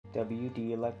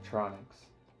WD Electronics,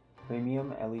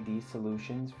 premium LED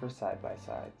solutions for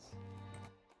side-by-sides.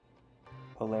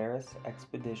 Polaris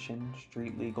Xpedition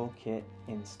Street Legal Kit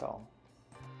install.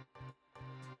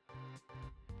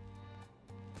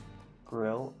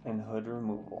 Grill and hood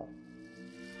removal.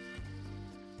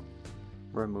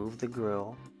 Remove the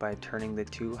grill by turning the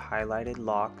two highlighted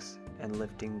locks and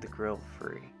lifting the grill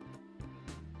free.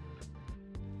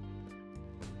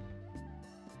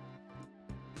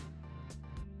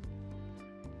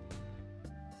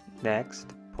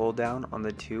 Next, pull down on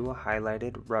the two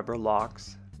highlighted rubber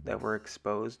locks that were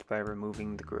exposed by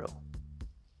removing the grill.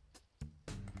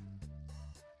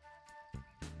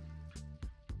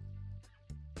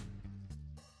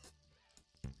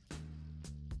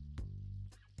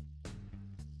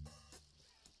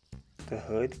 The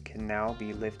hood can now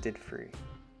be lifted free.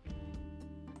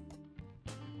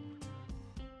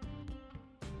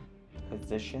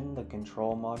 Position the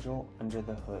control module under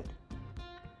the hood.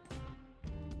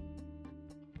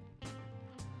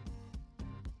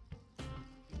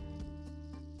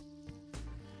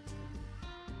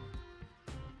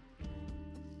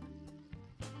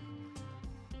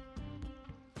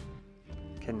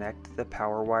 Connect the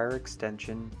power wire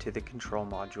extension to the control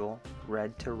module,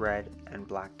 red to red and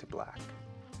black to black.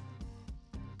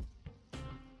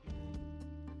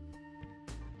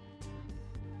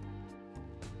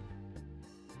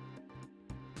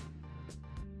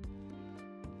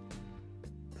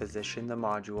 Position the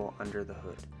module under the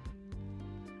hood.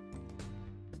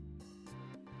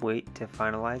 Wait to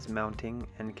finalize mounting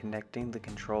and connecting the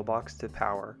control box to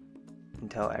power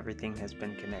until everything has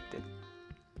been connected.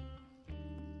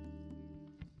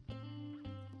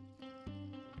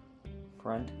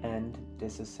 Front end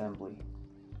disassembly.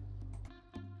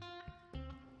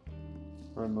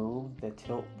 Remove the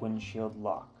tilt windshield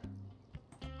lock.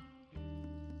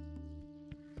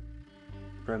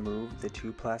 Remove the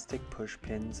two plastic push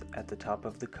pins at the top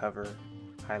of the cover,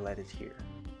 highlighted here.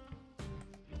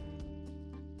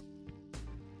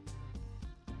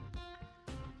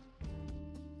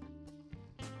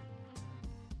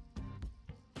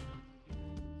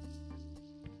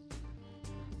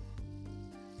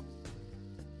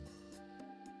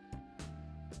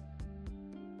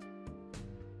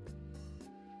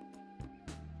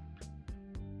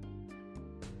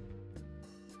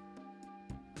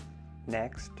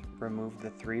 Next, remove the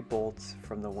three bolts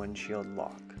from the windshield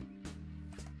lock.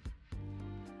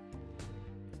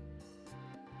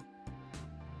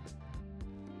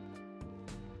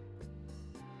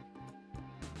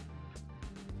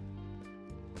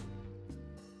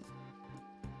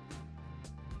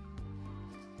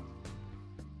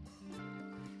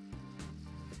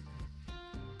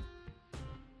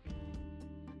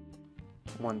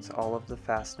 Once all of the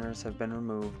fasteners have been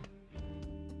removed,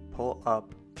 pull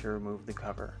up to remove the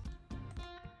cover.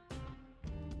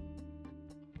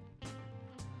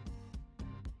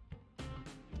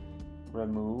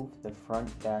 Remove the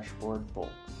front dashboard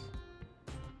bolts.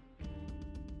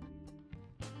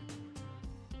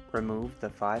 Remove the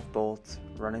 5 bolts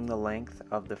running the length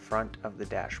of the front of the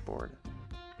dashboard.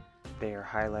 They are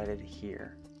highlighted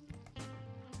here.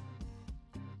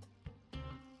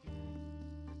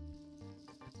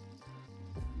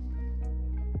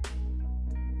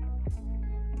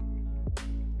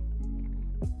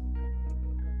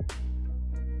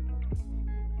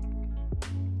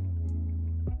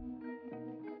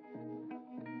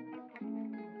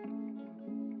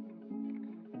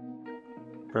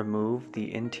 Remove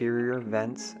the interior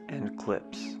vents and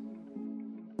clips.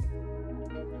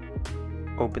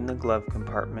 Open the glove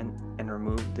compartment and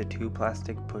remove the 2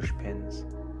 plastic push pins,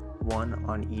 one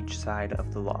on each side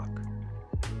of the lock.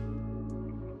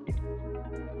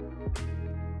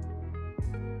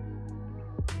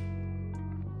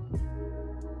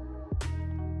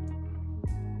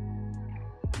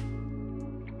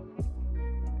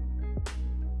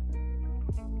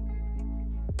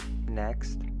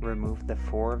 Next, remove the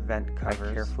 4 vent covers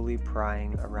by carefully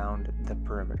prying around the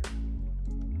perimeter.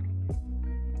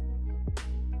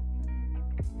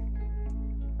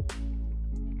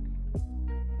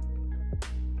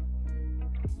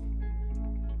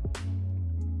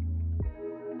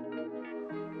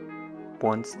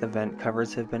 Once the vent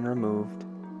covers have been removed,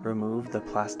 remove the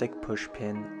plastic push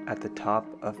pin at the top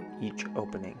of each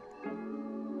opening.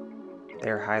 They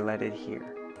are highlighted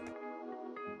here.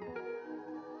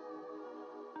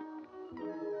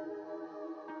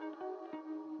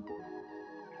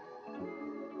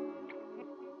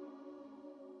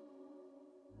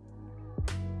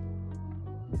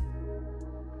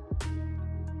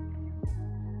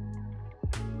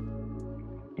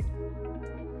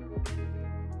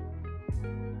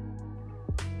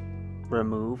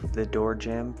 Remove the door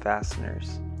jamb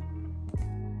fasteners.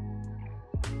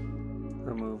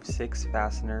 Remove 6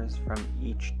 fasteners from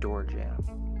each door jamb.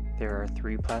 There are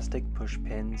 3 plastic push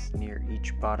pins near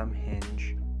each bottom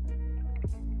hinge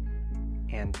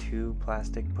and 2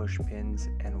 plastic push pins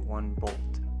and 1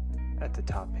 bolt at the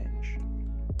top hinge.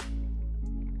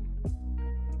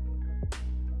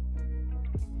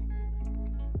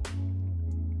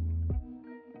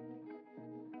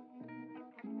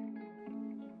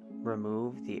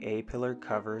 Remove the A-pillar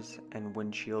covers and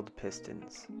windshield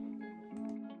pistons.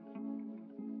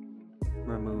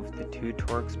 Remove the 2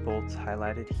 Torx bolts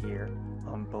highlighted here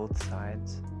on both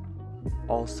sides.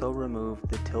 Also remove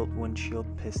the tilt windshield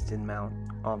piston mount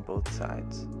on both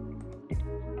sides.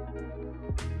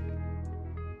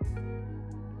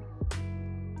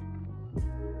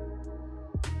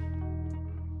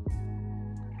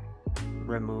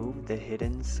 Remove the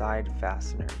hidden side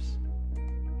fasteners.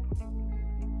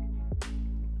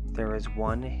 There is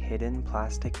 1 hidden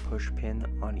plastic push pin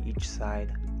on each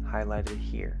side highlighted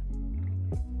here.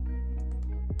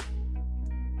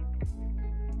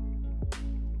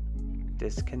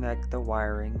 Disconnect the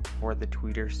wiring for the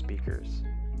tweeter speakers.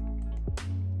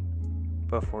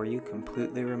 Before you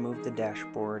completely remove the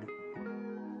dashboard,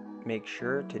 make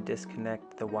sure to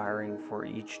disconnect the wiring for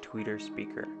each tweeter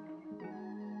speaker.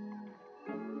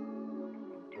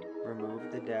 Remove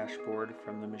the dashboard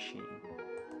from the machine.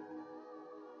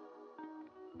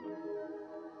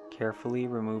 Carefully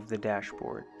remove the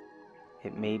dashboard.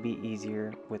 It may be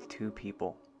easier with 2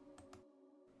 people.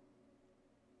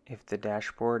 If the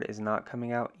dashboard is not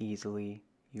coming out easily,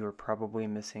 you are probably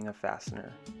missing a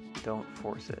fastener. Don't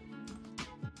force it.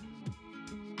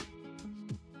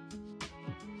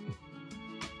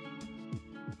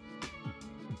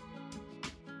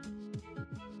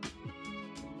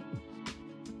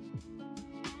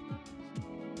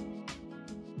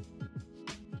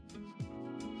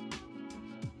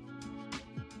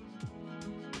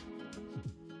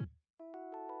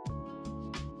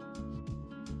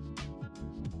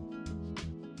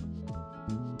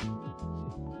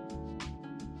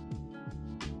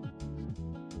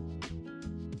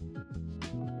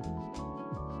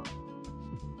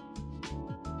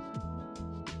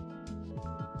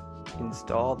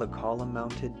 Install the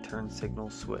column-mounted turn signal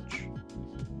switch.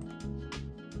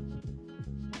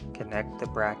 Connect the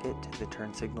bracket to the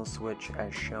turn signal switch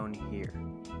as shown here.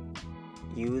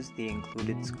 Use the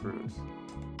included screws.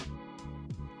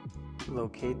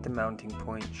 Locate the mounting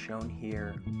point shown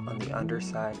here on the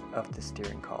underside of the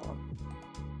steering column.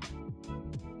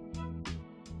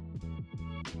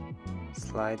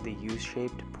 Slide the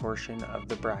U-shaped portion of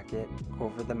the bracket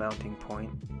over the mounting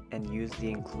point and use the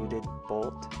included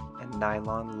bolt and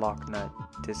nylon lock nut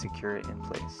to secure it in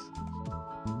place.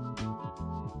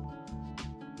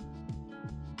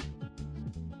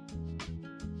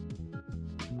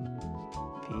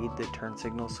 Feed the turn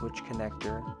signal switch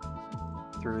connector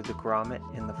through the grommet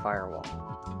in the firewall.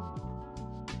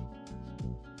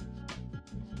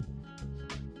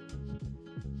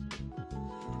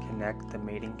 Connect the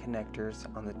mating connectors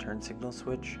on the turn signal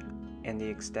switch and the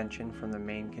extension from the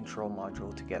main control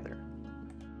module together.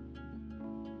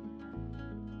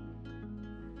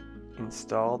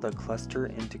 Install the cluster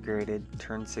integrated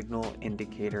turn signal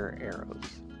indicator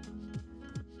arrows.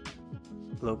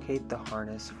 Locate the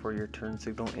harness for your turn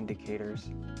signal indicators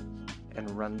and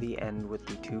run the end with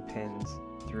the 2 pins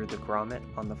through the grommet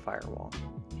on the firewall.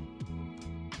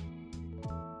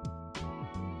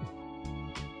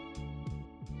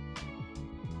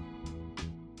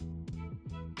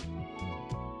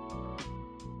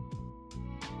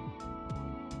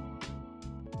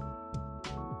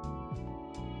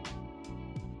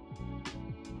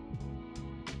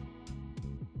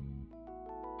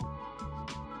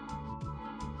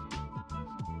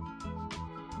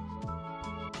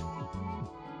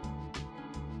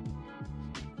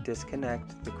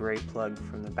 Disconnect the gray plug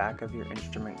from the back of your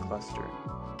instrument cluster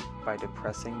by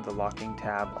depressing the locking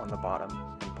tab on the bottom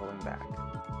and pulling back.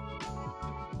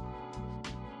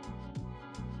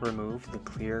 Remove the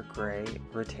clear gray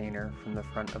retainer from the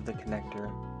front of the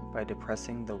connector by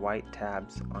depressing the white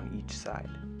tabs on each side.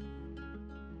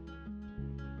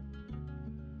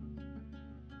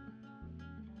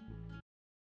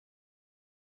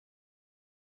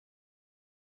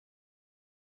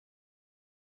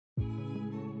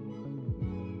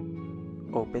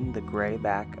 Open the gray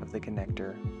back of the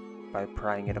connector by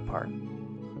prying it apart.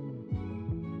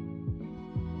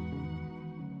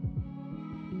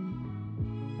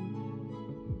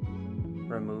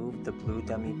 Remove the blue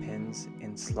dummy pins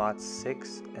in slots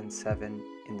 6 and 7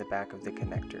 in the back of the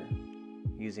connector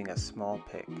using a small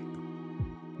pick.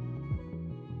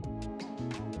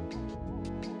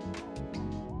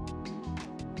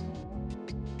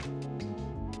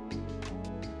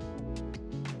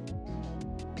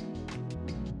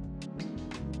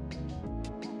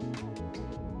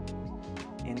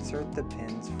 Insert the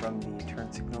pins from the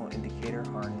turn signal indicator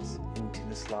harness into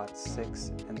the slots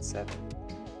 6 and 7.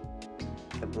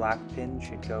 The black pin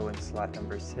should go in slot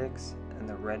number 6 and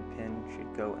the red pin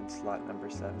should go in slot number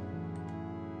 7.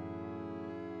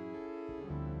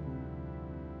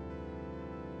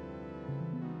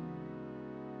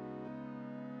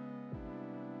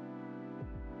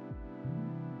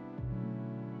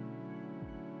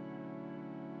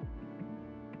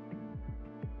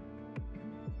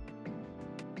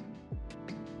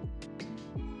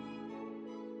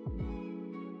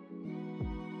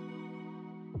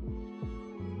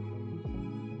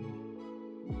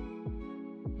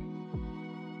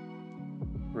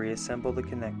 Reassemble the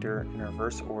connector in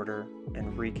reverse order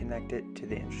and reconnect it to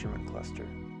the instrument cluster.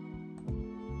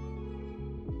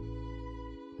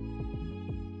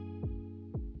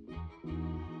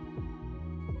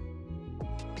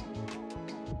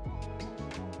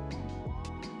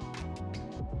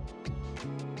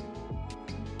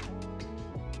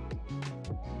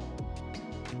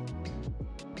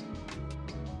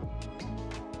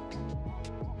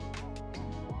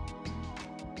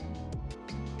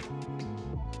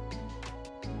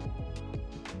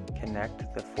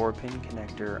 Connect the 4-pin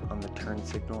connector on the turn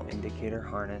signal indicator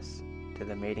harness to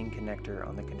the mating connector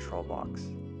on the control box.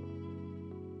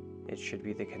 It should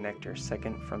be the connector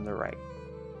second from the right.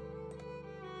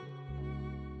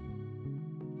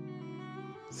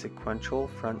 Sequential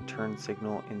front turn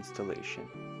signal installation.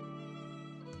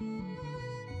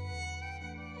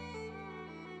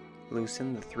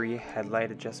 Loosen the 3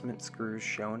 headlight adjustment screws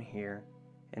shown here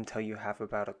until you have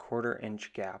about a 1/4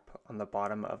 inch gap on the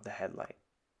bottom of the headlight.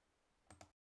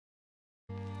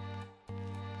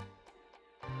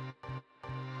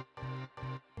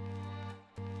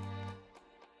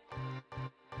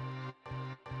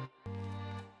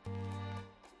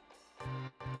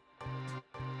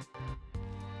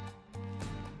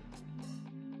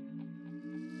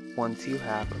 Once you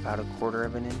have about a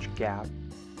 1/4 inch gap,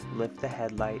 lift the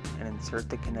headlight and insert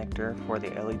the connector for the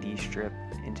LED strip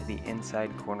into the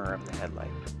inside corner of the headlight.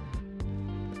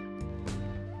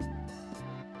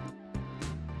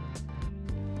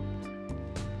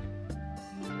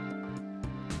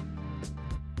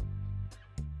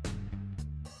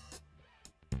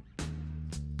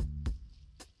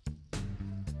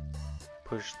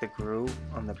 Push the groove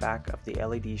on the back of the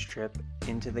LED strip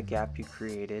into the gap you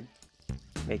created,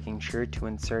 making sure to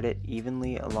insert it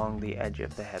evenly along the edge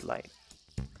of the headlight.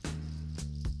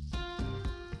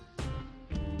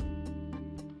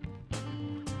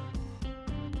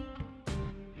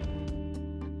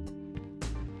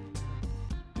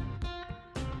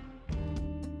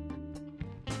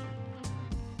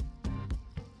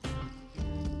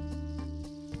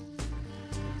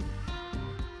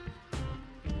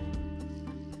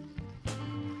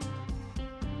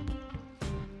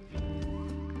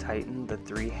 Tighten the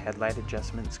 3 headlight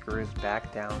adjustment screws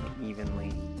back down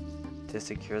evenly to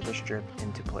secure the strip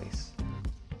into place.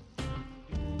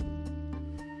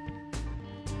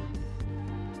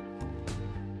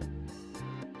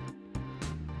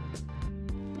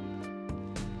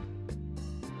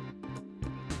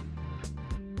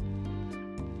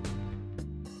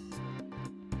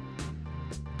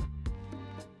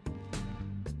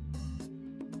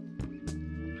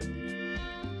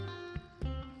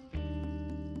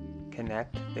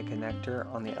 Connect the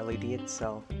connector on the LED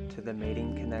itself to the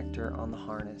mating connector on the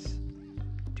harness.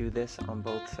 Do this on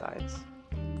both sides.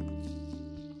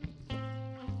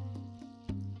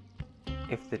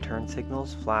 If the turn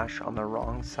signals flash on the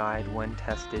wrong side when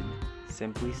tested,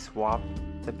 simply swap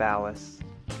the ballast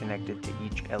connected to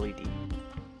each LED.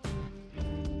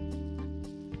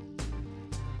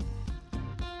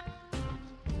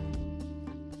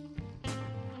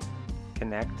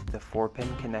 Connect the 4-pin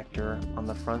connector on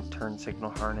the front turn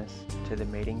signal harness to the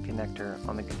mating connector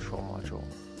on the control module.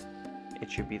 It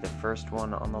should be the first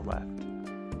one on the left.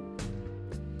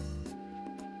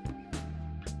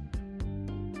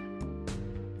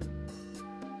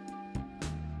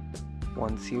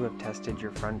 Once you have tested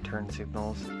your front turn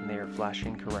signals and they are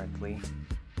flashing correctly,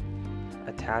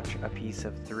 attach a piece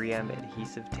of 3M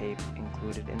adhesive tape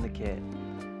included in the kit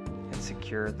and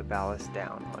secure the ballast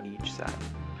down on each side.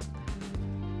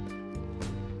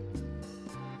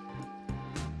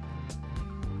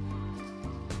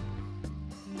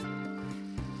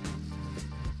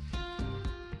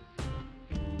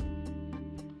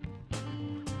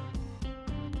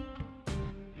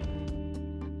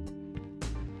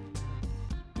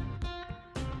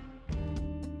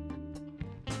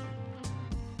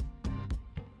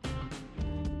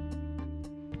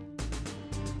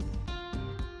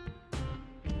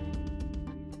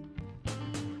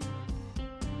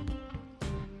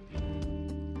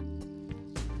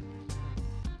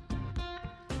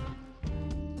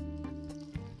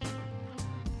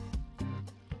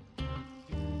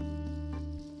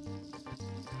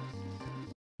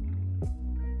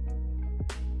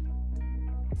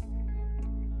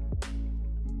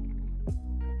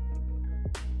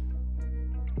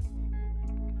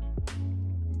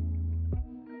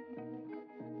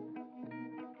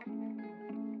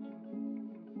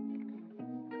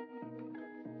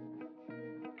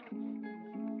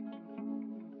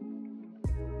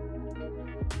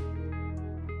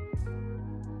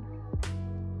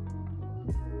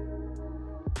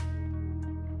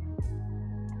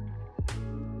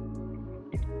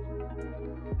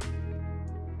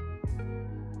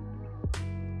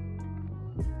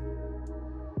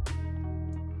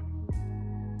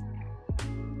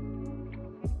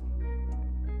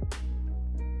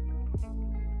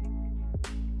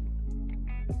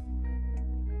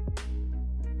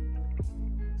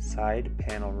 Side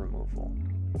panel removal.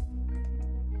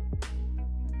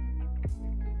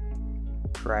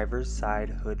 Driver's side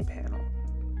hood panel.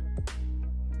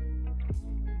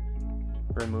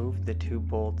 Remove the 2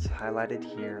 bolts highlighted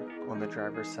here on the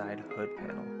driver's side hood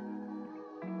panel.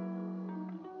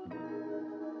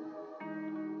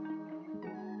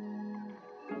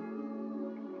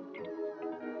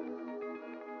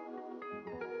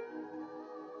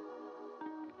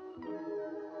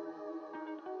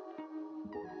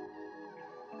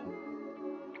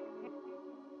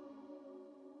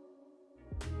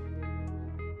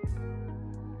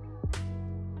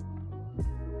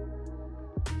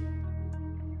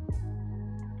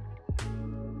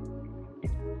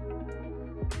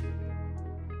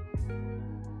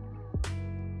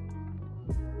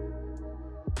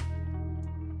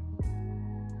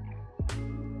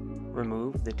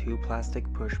 Remove the 2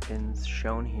 plastic push pins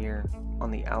shown here on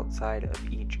the outside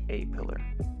of each A-pillar.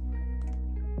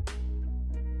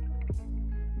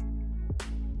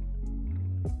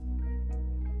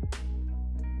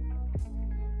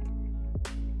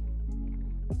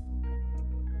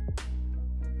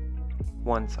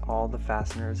 Once all the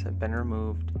fasteners have been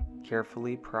removed,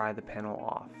 carefully pry the panel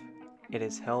off. It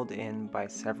is held in by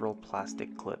several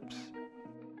plastic clips.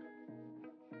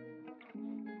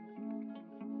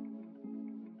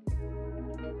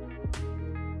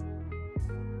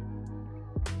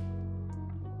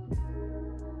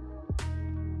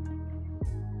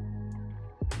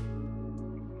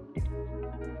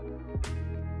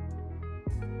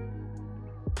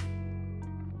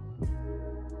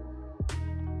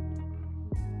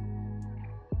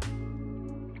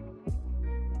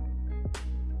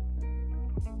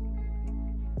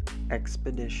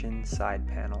 Xpedition side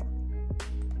panel.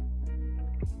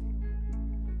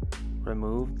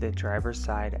 Remove the driver's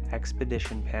side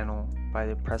Xpedition panel by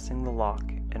depressing the lock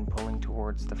and pulling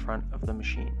towards the front of the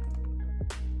machine.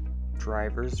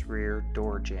 Driver's rear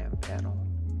door jamb panel.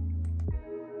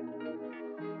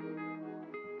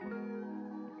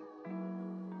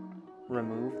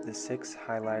 Remove the 6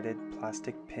 highlighted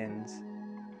plastic pins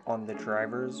on the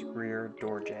driver's rear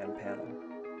door jamb panel.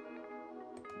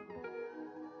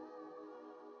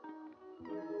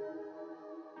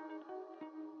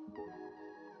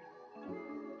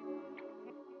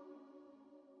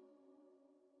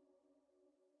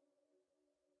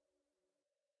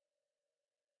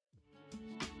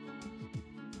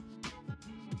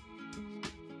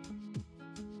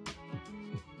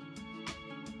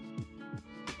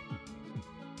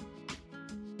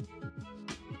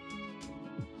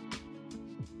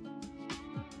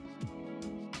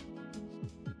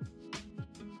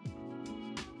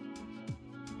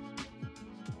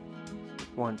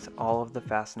 Once all of the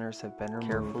fasteners have been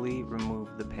removed, carefully remove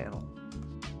the panel.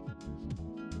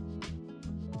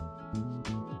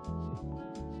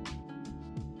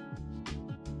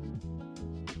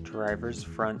 Driver's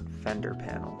front fender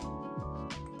panel.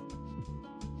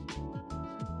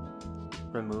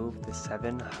 Remove the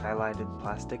 7 highlighted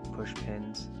plastic push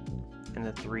pins and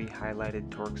the 3 highlighted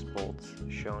Torx bolts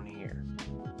shown here.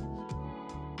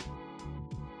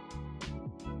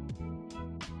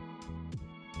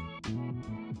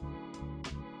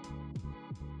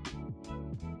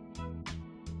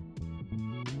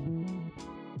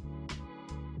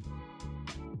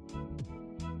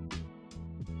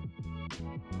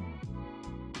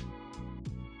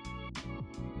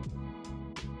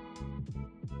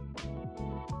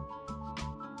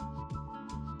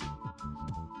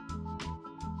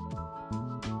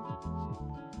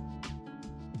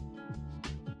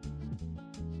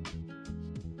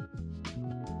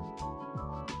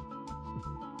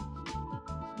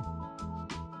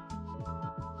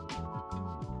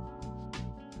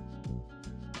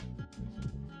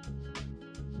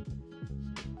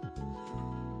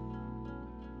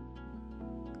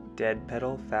 Dead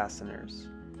pedal fasteners.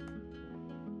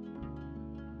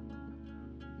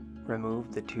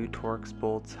 Remove the 2 Torx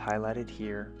bolts highlighted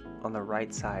here on the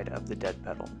right side of the dead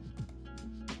pedal.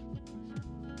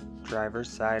 Driver's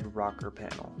side rocker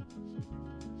panel.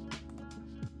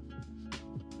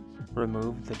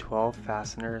 Remove the 12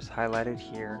 fasteners highlighted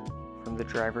here from the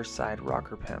driver's side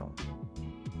rocker panel.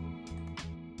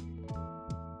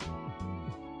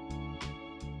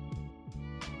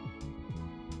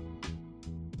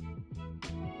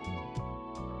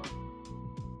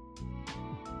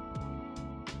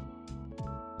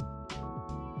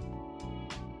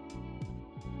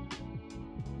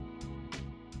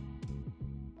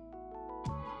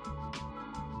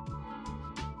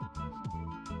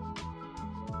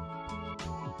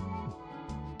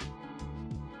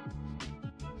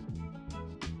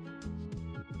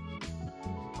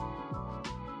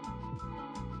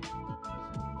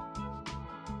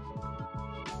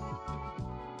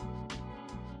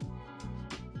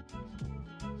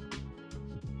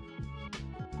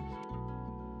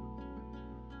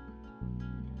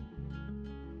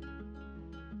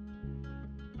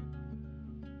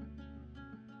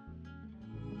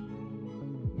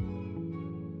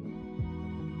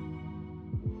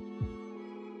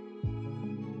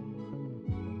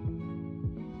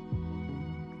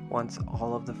 Once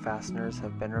all of the fasteners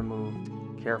have been removed,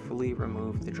 carefully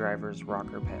remove the driver's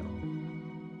rocker panel.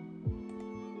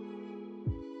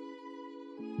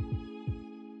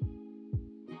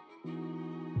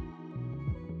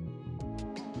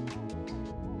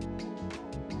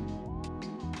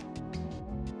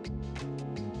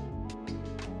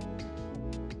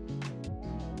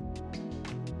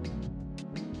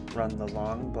 Run the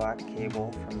long black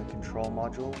cable from the control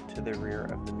module to the rear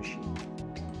of the machine.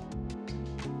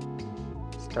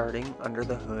 Starting under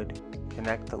the hood,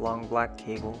 connect the long black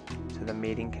cable to the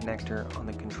mating connector on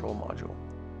the control module.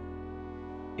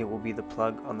 It will be the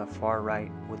plug on the far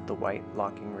right with the white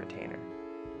locking retainer.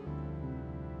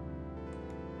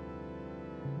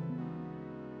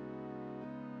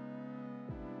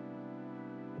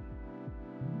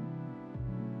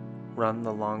 Run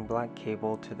the long black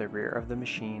cable to the rear of the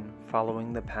machine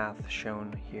following the path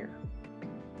shown here.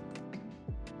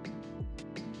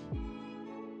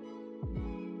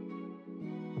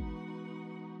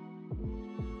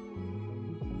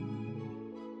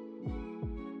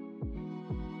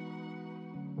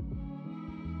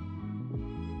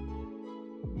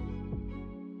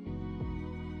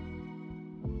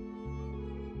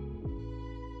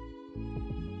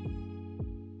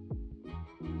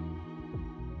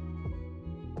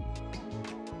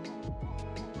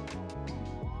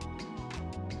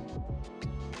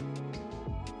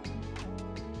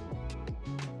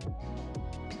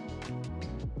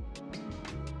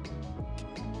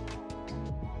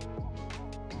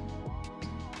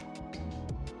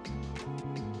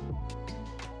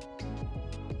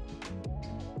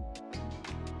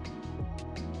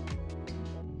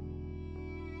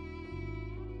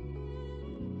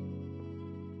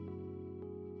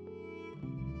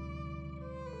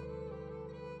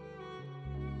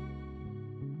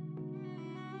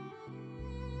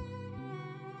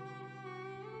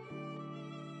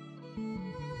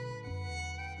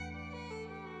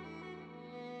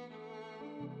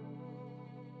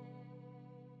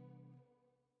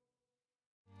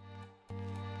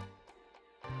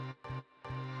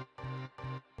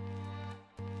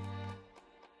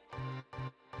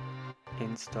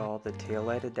 Install the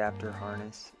taillight adapter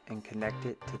harness and connect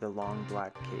it to the long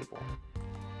black cable.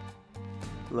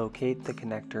 Locate the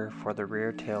connector for the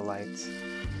rear taillights.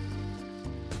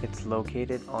 It's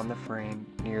located on the frame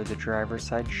near the driver's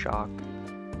side shock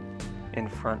in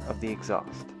front of the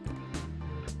exhaust.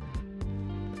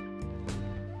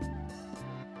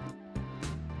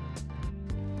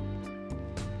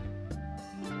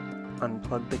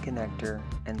 Unplug the connector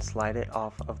and slide it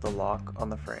off of the lock on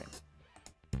the frame.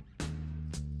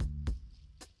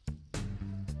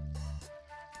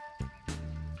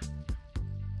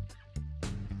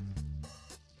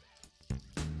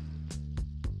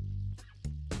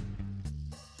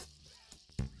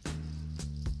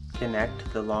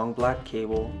 Connect the long black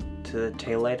cable to the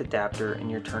taillight adapter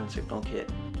in your turn signal kit.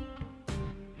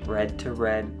 Red to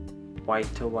red,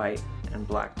 white to white, and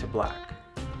black to black.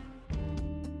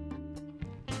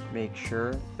 Make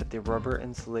sure that the rubber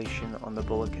insulation on the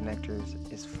bullet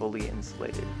connectors is fully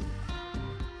insulated.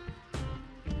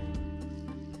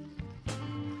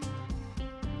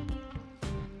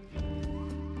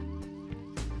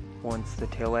 Once the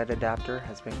taillight adapter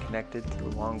has been connected to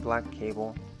the long black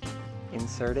cable,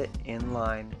 insert it in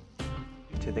line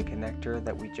to the connector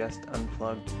that we just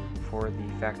unplugged for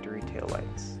the factory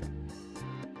taillights.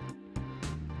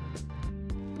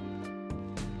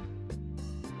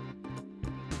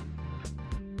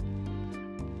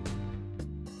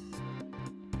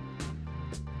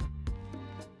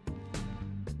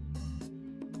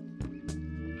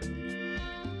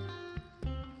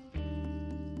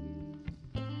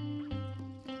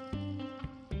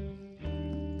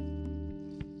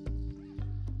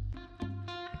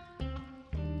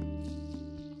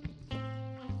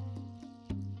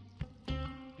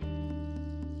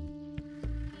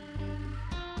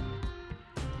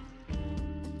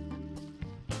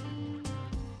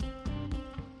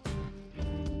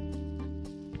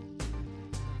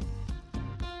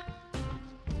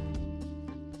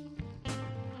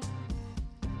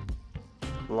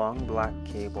 Long black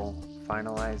cable,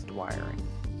 finalized wiring.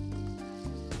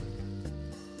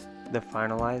 The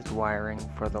finalized wiring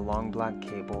for the long black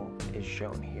cable is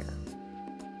shown here.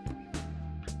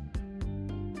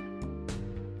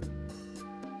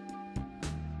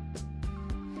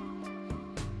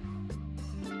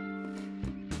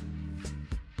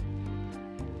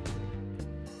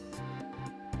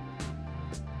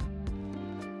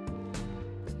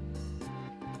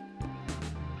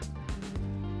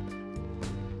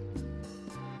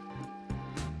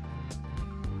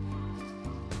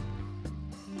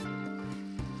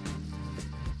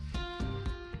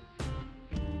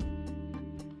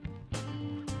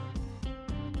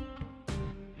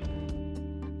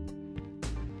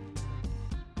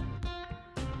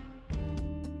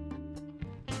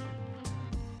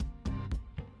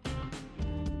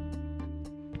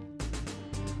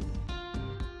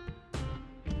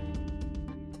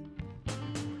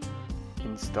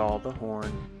 Install the horn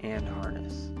and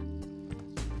harness.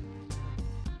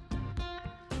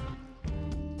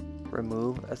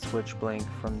 Remove a switch blank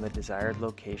from the desired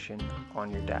location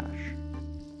on your dash.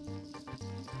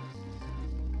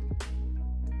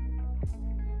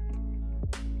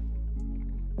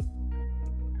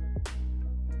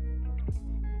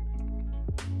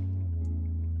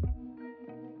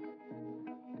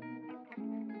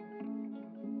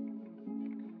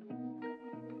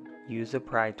 Use a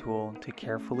pry tool to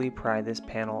carefully pry this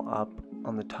panel up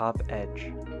on the top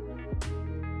edge.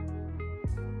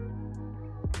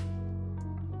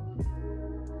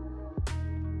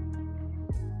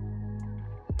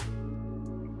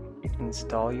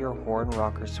 Install your horn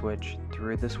rocker switch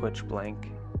through the switch blank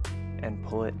and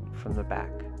pull it from the back.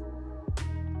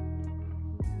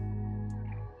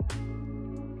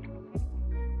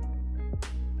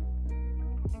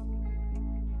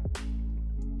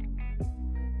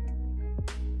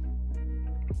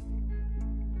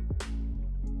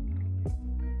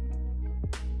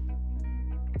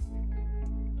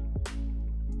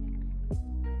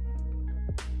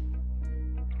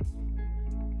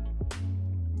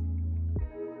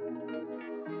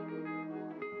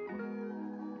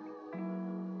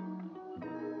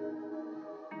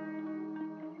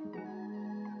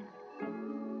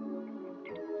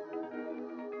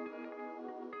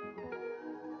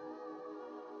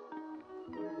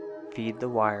 Feed the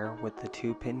wire with the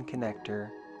 2-pin connector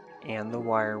and the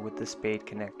wire with the spade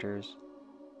connectors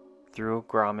through a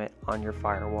grommet on your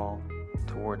firewall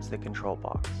towards the control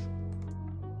box.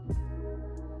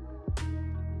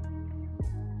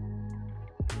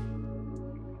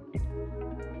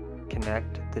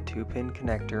 Connect the 2-pin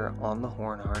connector on the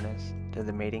horn harness to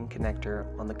the mating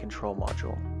connector on the control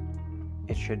module.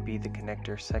 It should be the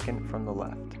connector second from the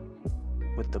left,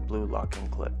 with the blue locking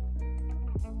clip.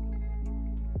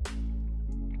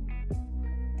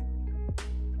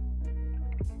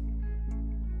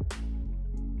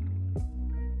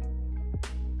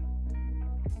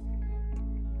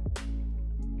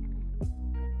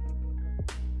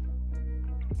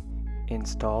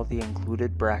 Install the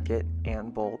included bracket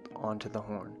and bolt onto the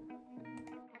horn.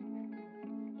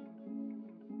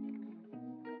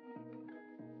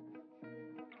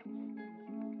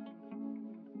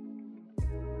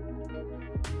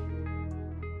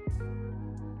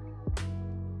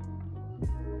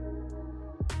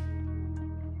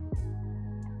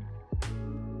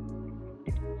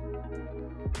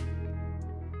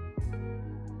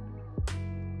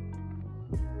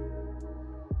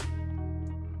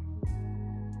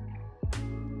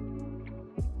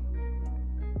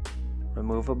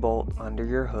 Remove a bolt under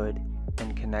your hood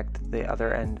and connect the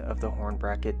other end of the horn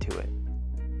bracket to it.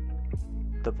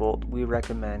 The bolt we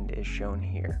recommend is shown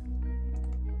here.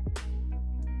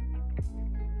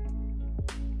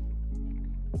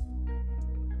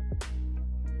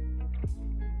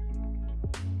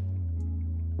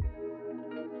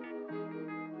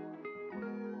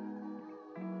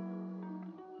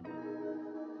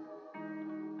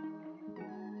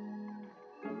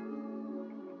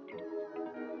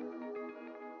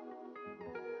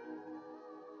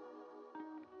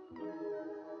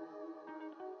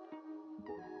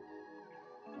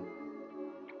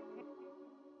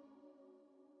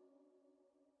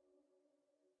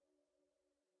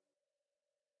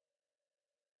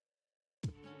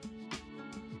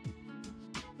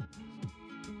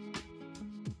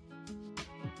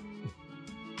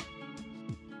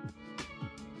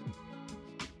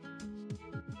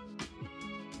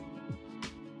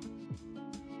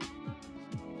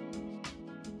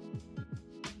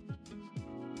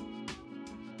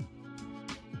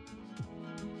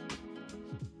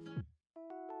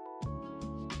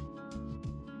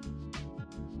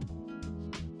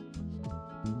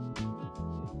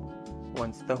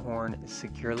 Once the horn is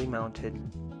securely mounted,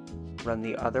 run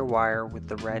the other wire with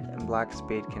the red and black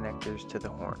spade connectors to the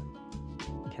horn.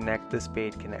 Connect the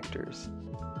spade connectors.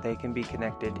 They can be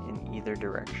connected in either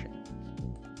direction.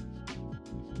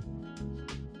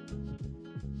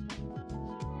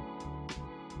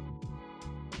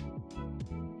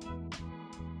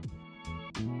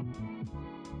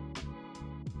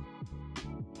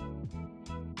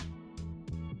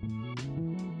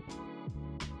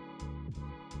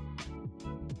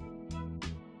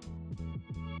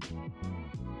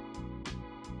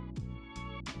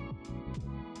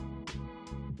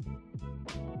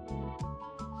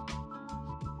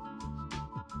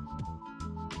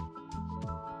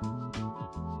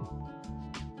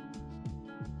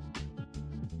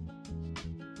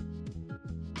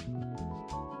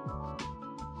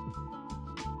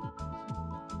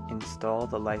 Install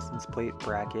the license plate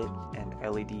bracket and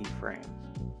LED frame.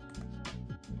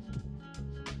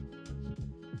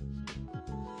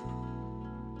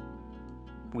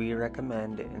 We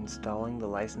recommend installing the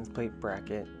license plate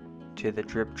bracket to the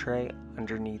drip tray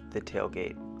underneath the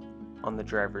tailgate on the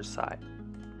driver's side.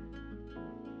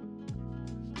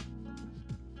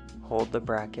 Hold the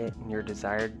bracket in your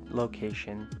desired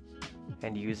location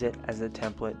and use it as a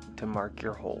template to mark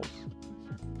your holes.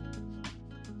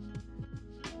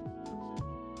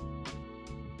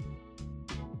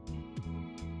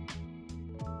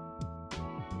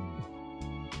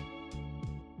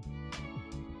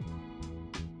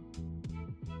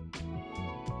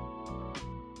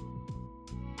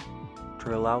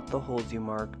 Drill out the holes you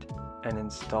marked and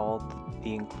install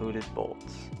the included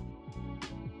bolts.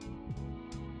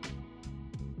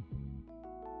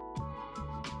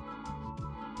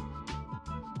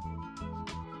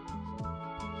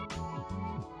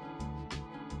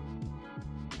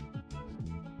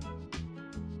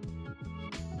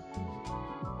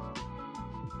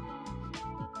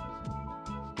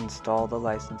 Install the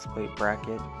license plate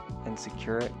bracket and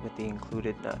secure it with the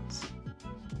included nuts.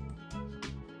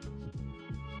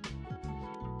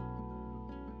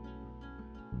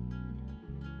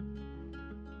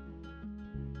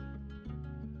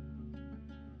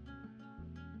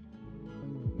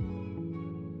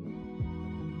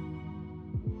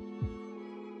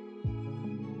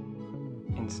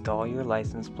 Install your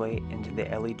license plate into the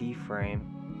LED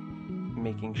frame,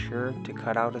 making sure to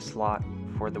cut out a slot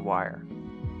for the wire.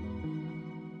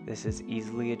 This is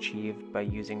easily achieved by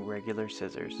using regular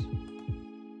scissors.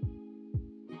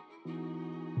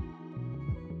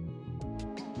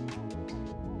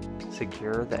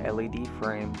 Secure the LED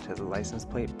frame to the license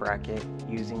plate bracket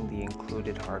using the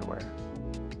included hardware.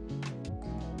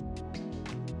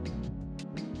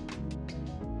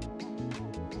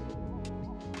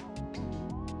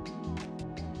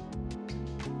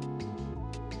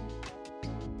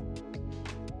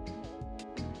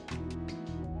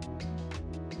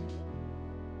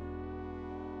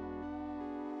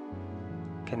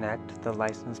 Connect the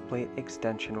license plate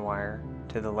extension wire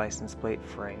to the license plate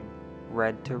frame,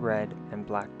 red to red and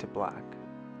black to black.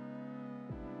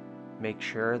 Make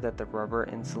sure that the rubber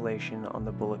insulation on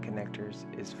the bullet connectors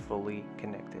is fully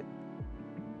connected.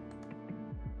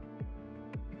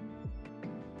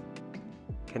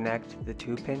 Connect the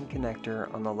 2-pin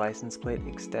connector on the license plate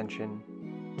extension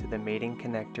to the mating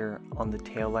connector on the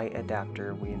taillight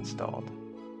adapter we installed.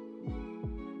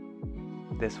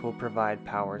 This will provide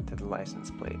power to the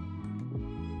license plate.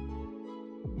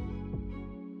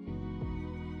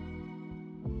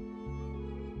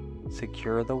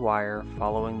 Secure the wire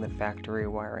following the factory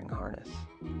wiring harness.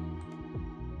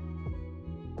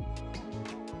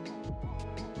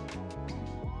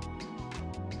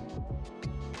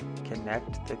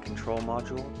 Connect the control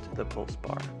module to the pulse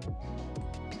bar.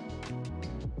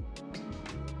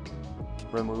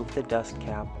 Remove the dust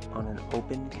cap on an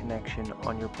open connection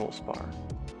on your pulse bar.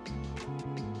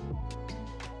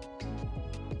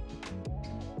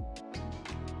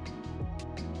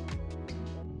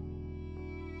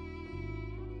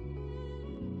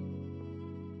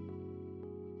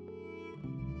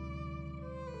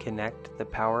 Connect the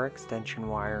power extension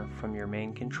wire from your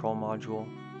main control module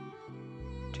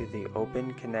to the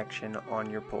open connection on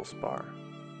your pulse bar.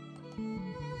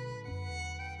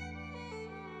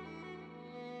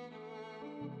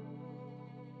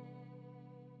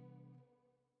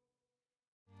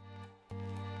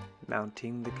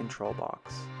 Mounting the control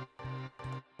box.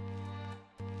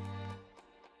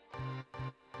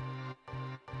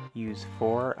 Use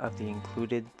 4 of the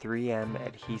included 3M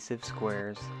adhesive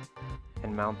squares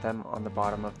and mount them on the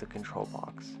bottom of the control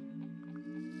box.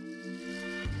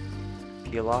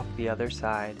 Peel off the other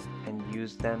side and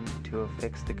use them to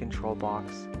affix the control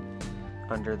box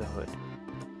under the hood.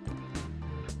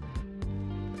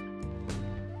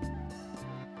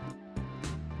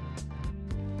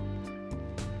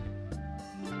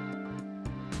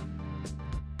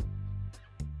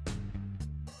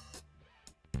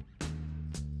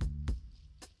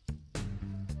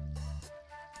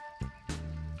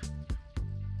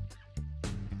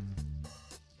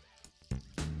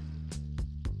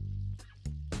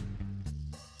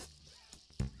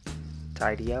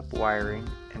 Tidy up wiring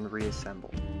and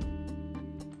reassemble.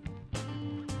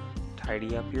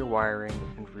 Tidy up your wiring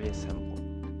and reassemble.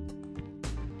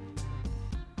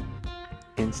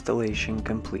 Installation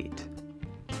complete.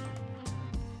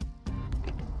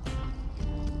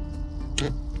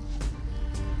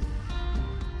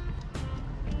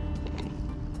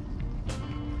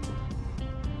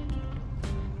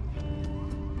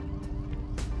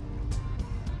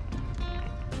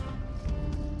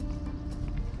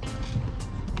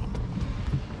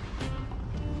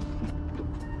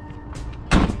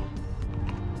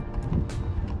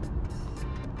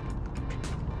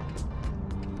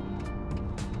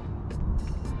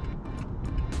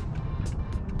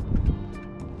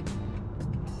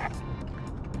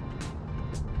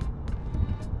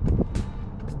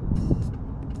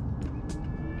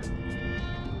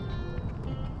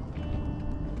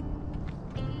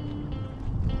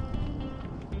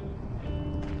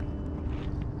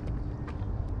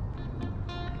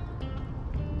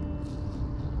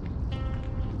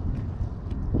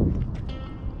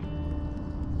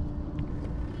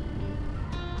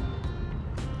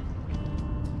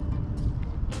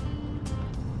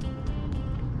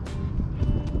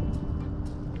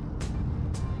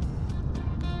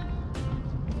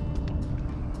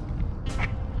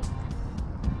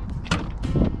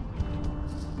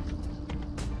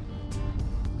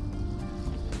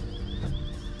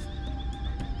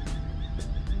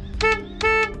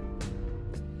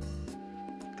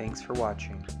 Thanks for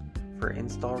watching. For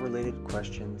install-related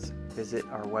questions, visit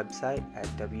our website at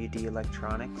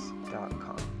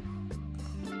wdelectronics.com.